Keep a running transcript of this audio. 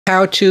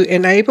how to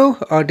enable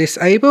or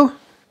disable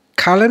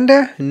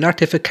calendar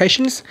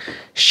notifications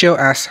show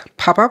as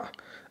pop-up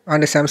on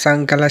the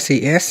Samsung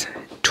Galaxy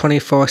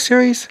S24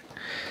 series.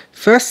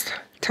 First,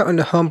 tap on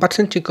the home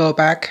button to go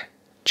back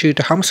to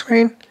the home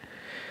screen.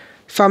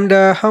 From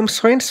the home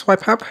screen,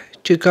 swipe up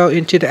to go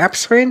into the app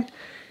screen,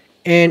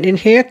 and in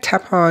here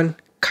tap on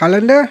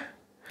calendar.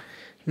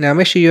 Now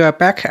make sure you are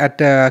back at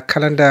the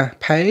calendar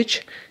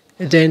page,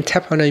 then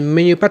tap on the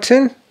menu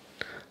button.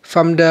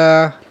 From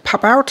the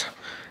pop out,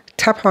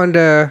 tap on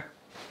the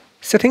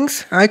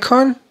settings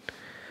icon,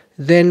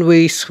 then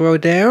we scroll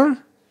down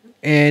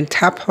and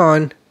tap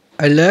on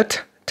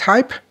alert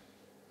type.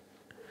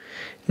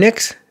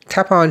 Next,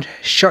 tap on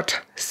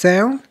short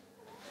sound,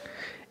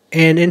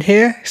 and in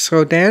here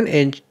scroll down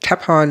and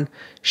tap on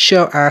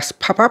show as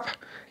pop-up.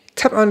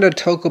 Tap on the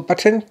toggle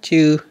button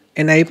to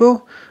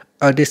enable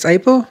or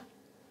disable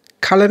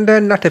calendar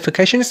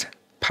notifications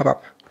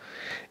pop-up.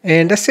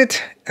 And that's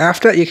it.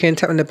 After, you can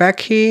tap on the back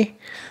key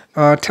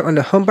or tap on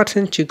the home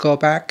button to go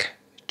back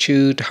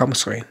to the home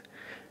screen.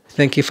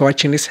 Thank you for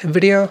watching this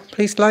video.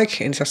 Please like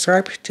and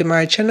subscribe to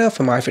my channel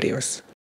for more videos.